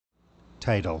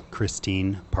Title: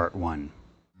 Christine, Part 1.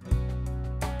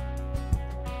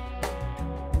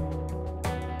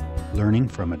 Learning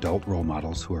from adult role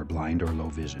models who are blind or low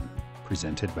vision.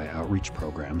 Presented by Outreach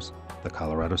Programs, the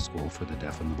Colorado School for the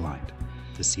Deaf and the Blind.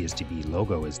 The CSDB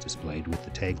logo is displayed with the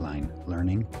tagline,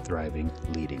 Learning, Thriving,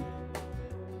 Leading.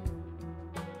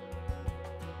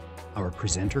 Our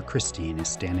presenter, Christine, is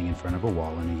standing in front of a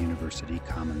wall in a university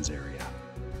commons area.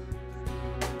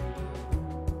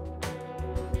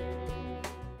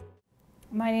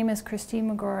 My name is Christine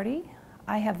McGorty.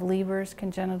 I have Leber's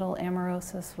congenital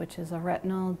amaurosis, which is a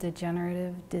retinal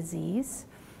degenerative disease.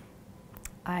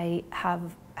 I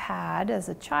have had, as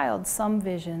a child, some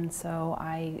vision, so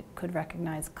I could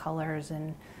recognize colors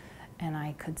and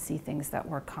I could see things that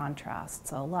were contrast,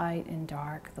 so light and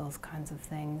dark, those kinds of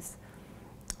things.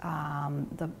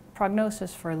 The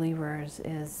prognosis for Leber's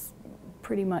is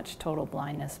pretty much total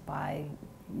blindness by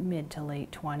mid to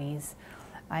late 20s.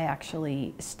 I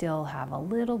actually still have a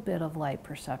little bit of light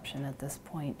perception at this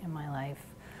point in my life.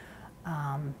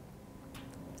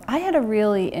 I had a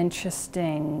really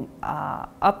interesting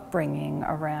upbringing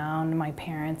around my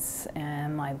parents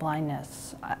and my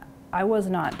blindness. I was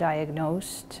not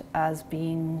diagnosed as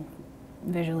being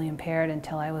visually impaired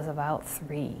until I was about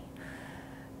 3.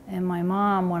 And my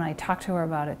mom, when I talked to her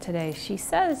about it today, she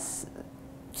says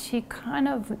she kind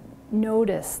of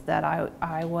noticed that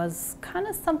I was kind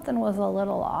of, something was a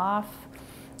little off.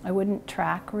 I wouldn't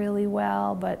track really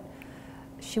well, but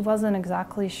she wasn't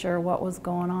exactly sure what was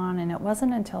going on, and it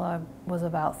wasn't until I was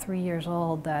about 3 years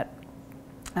old that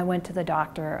I went to the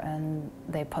doctor and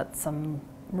they put some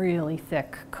really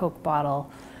thick Coke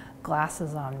bottle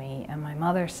glasses on me, and my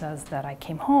mother says that I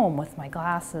came home with my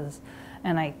glasses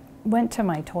and I went to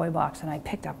my toy box and I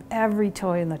picked up every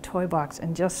toy in the toy box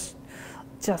and just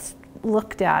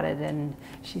looked at it, and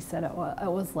she said it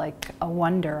was like a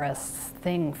wondrous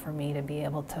thing for me to be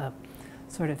able to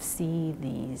sort of see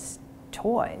these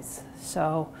toys.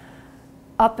 So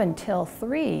up until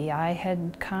 3, I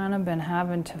had kind of been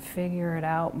having to figure it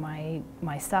out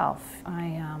myself.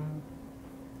 I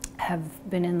have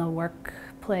been in the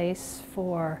workplace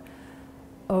for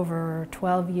over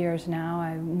 12 years now.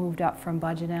 I moved up from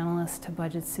budget analyst to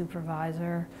budget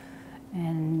supervisor,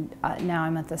 and now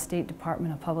I'm at the State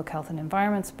Department of Public Health and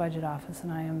Environment's budget office,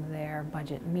 and I am their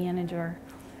budget manager.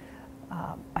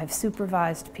 I've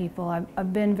supervised people.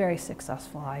 I've been very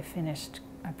successful. I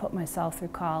put myself through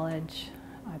college,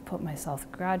 I put myself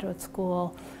through graduate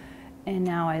school, and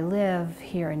now I live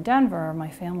here in Denver. My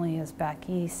family is back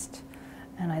east,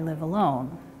 and I live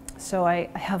alone. So I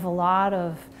have a lot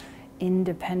of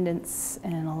independence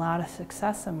and a lot of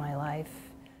success in my life.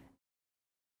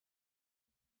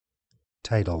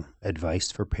 Title: Advice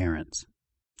for Parents.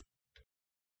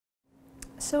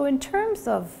 So in terms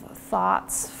of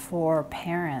thoughts for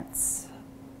parents,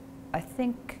 I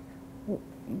think,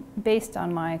 based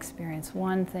on my experience,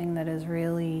 one thing that is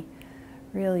really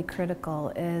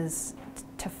critical is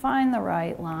to find the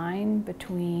right line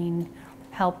between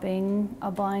helping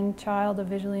a blind child, a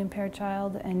visually impaired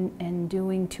child, and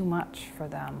doing too much for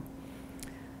them.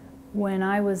 When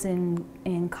I was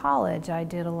in college, I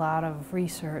did a lot of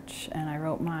research, and I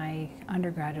wrote my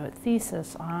undergraduate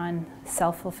thesis on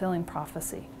self-fulfilling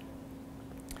prophecy.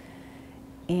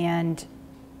 And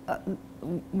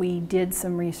we did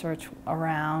some research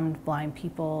around blind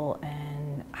people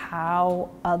and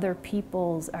how other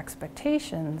people's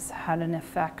expectations had an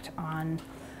effect on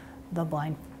the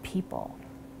blind people.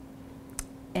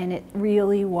 And it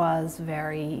really was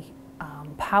very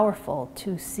powerful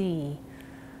to see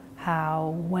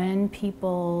how when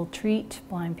people treat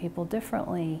blind people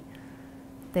differently,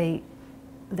 they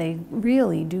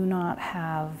really do not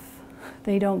have,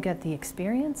 they don't get the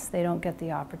experience, they don't get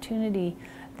the opportunity,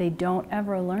 they don't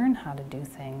ever learn how to do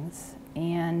things,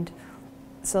 and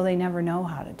so they never know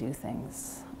how to do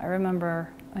things. I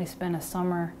remember I spent a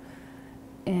summer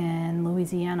in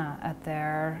Louisiana at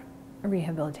their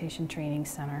rehabilitation training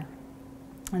center,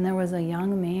 and there was a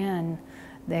young man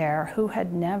there who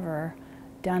had never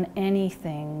done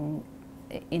anything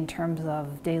in terms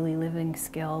of daily living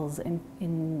skills, in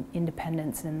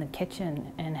independence in the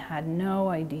kitchen, and had no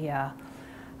idea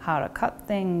how to cut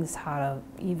things, how to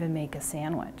even make a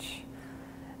sandwich.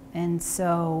 And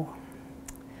so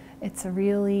it's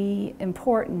really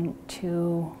important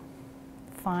to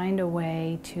find a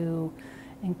way to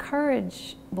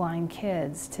encourage blind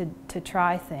kids to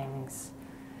try things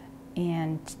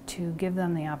and to give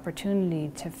them the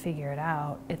opportunity to figure it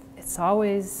out. It's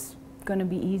always going to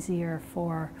be easier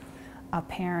for a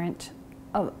parent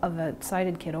of a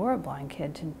sighted kid or a blind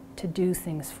kid to do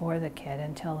things for the kid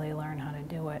until they learn how to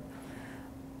do it.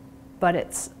 But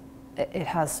it's it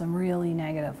has some really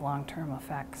negative long-term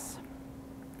effects.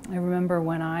 I remember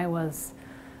when I was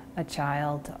a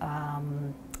child,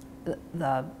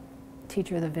 the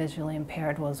teacher of the visually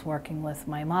impaired was working with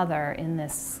my mother in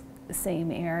this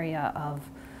same area of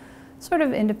sort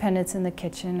of independence in the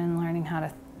kitchen and learning how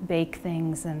to bake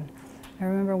things. And I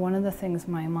remember one of the things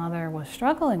my mother was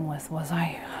struggling with was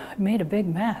I made a big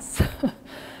mess.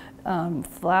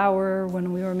 Flour,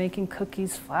 when we were making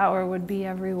cookies, flour would be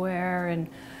everywhere.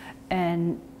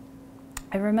 And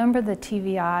I remember the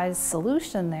TVI's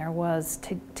solution there was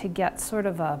to get sort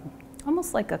of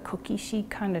almost like a cookie sheet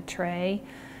kind of tray.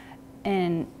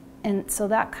 And so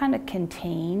that kind of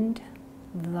contained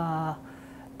the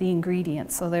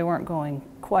ingredients, so they weren't going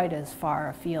quite as far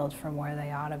afield from where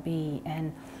they ought to be.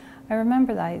 And I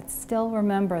remember that, I still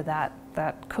remember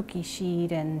that cookie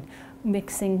sheet and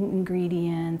mixing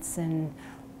ingredients and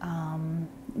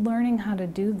learning how to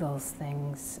do those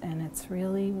things. And it's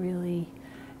really, really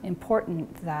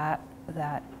important that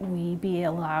we be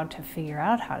allowed to figure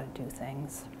out how to do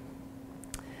things,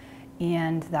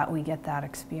 and that we get that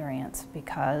experience,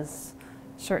 because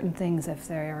certain things,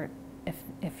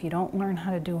 if you don't learn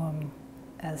how to do them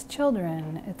as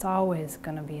children, it's always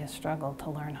going to be a struggle to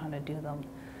learn how to do them.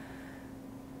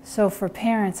 So for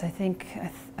parents, I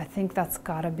think that's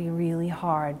got to be really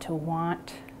hard to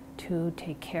want to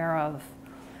take care of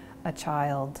a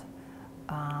child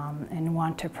and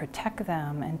want to protect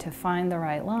them, and to find the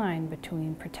right line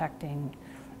between protecting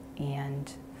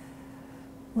and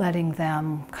letting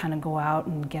them kind of go out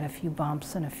and get a few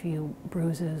bumps and a few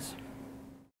bruises.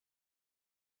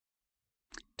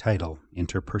 Title: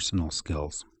 Interpersonal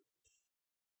Skills.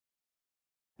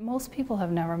 Most people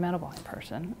have never met a blind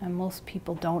person, and most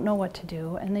people don't know what to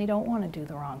do, and they don't want to do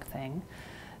the wrong thing.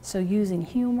 So using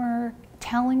humor,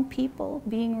 telling people,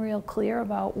 being real clear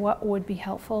about what would be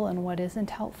helpful and what isn't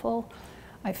helpful,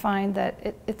 I find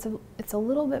that it's a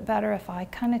little bit better if I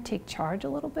kind of take charge a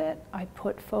little bit. I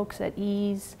put folks at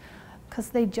ease, because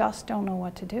they just don't know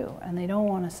what to do, and they don't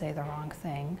want to say the wrong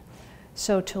thing.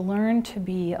 So to learn to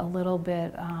be a little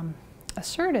bit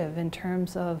assertive in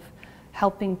terms of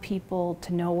helping people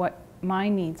to know what my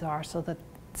needs are, so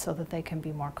that they can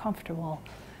be more comfortable,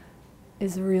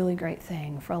 is a really great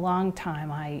thing. For a long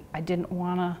time, I didn't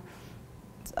want to,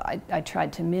 I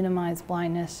tried to minimize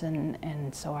blindness,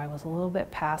 and so I was a little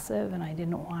bit passive, and I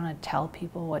didn't want to tell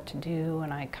people what to do,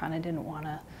 and I kind of didn't want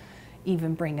to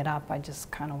even bring it up. I just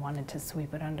kind of wanted to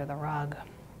sweep it under the rug.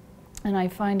 And I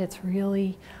find it's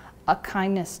really a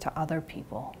kindness to other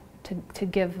people to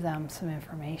give them some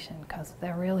information, because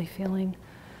they're really feeling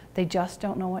they just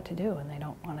don't know what to do, and they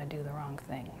don't want to do the wrong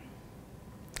thing.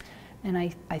 And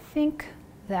I think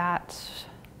that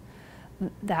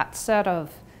set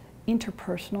of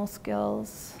interpersonal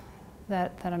skills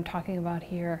that I'm talking about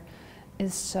here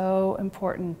is so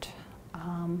important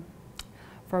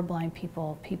for blind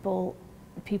people. People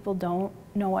don't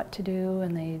know what to do,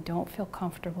 and they don't feel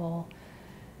comfortable.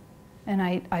 And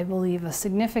I believe a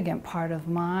significant part of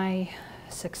my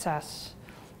success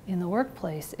in the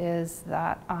workplace is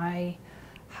that I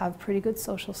have pretty good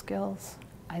social skills.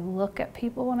 I look at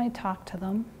people when I talk to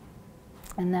them,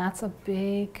 and that's a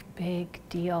big, big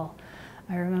deal.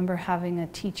 I remember having a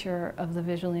teacher of the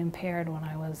visually impaired when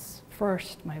I was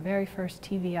my very first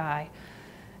TVI,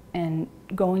 and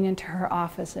going into her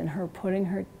office and her putting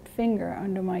her finger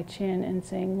under my chin and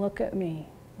saying, "Look at me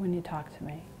when you talk to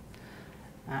me."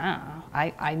 I don't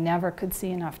know. I never could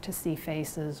see enough to see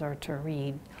faces, or to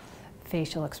read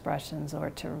facial expressions, or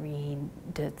to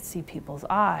see people's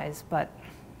eyes, but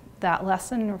that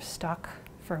lesson stuck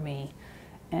for me,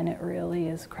 and it really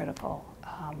is critical.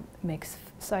 It makes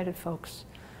sighted folks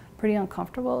pretty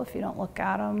uncomfortable if you don't look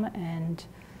at them, and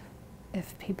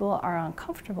if people are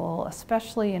uncomfortable,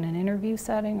 especially in an interview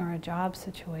setting or a job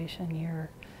situation,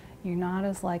 you're not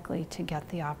as likely to get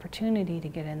the opportunity to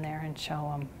get in there and show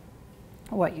them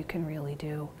what you can really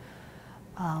do.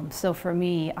 So for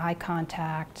me, eye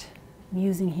contact,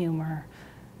 using humor,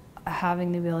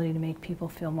 having the ability to make people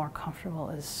feel more comfortable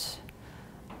is,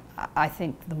 I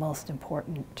think, the most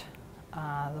important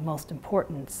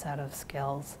set of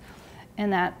skills.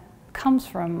 And that comes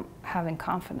from having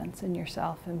confidence in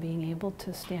yourself and being able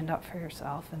to stand up for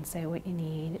yourself and say what you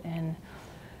need, and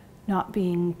not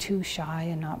being too shy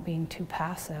and not being too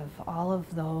passive. All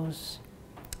of those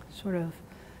sort of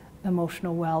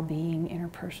emotional well-being,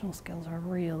 interpersonal skills are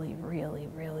really, really,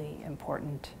 really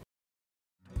important.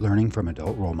 Learning from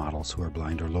adult role models who are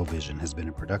blind or low vision has been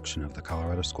a production of the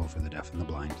Colorado School for the Deaf and the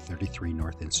Blind, 33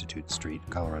 North Institute Street,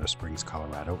 Colorado Springs,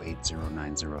 Colorado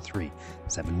 80903,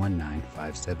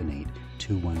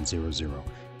 719-578-2100,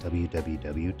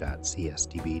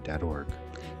 www.csdb.org.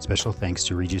 Special thanks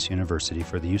to Regis University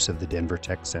for the use of the Denver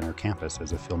Tech Center campus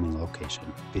as a filming location.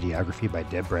 Videography by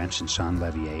Deb Branch and Sean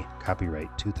Levier,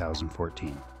 copyright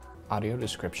 2014. Audio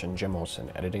description, Jim Olson.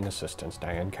 Editing assistants,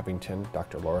 Diane Covington,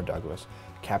 Dr. Laura Douglas.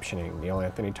 Captioning, Neil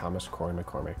Anthony Thomas, Corey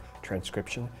McCormick.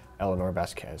 Transcription, Eleanor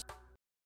Vasquez.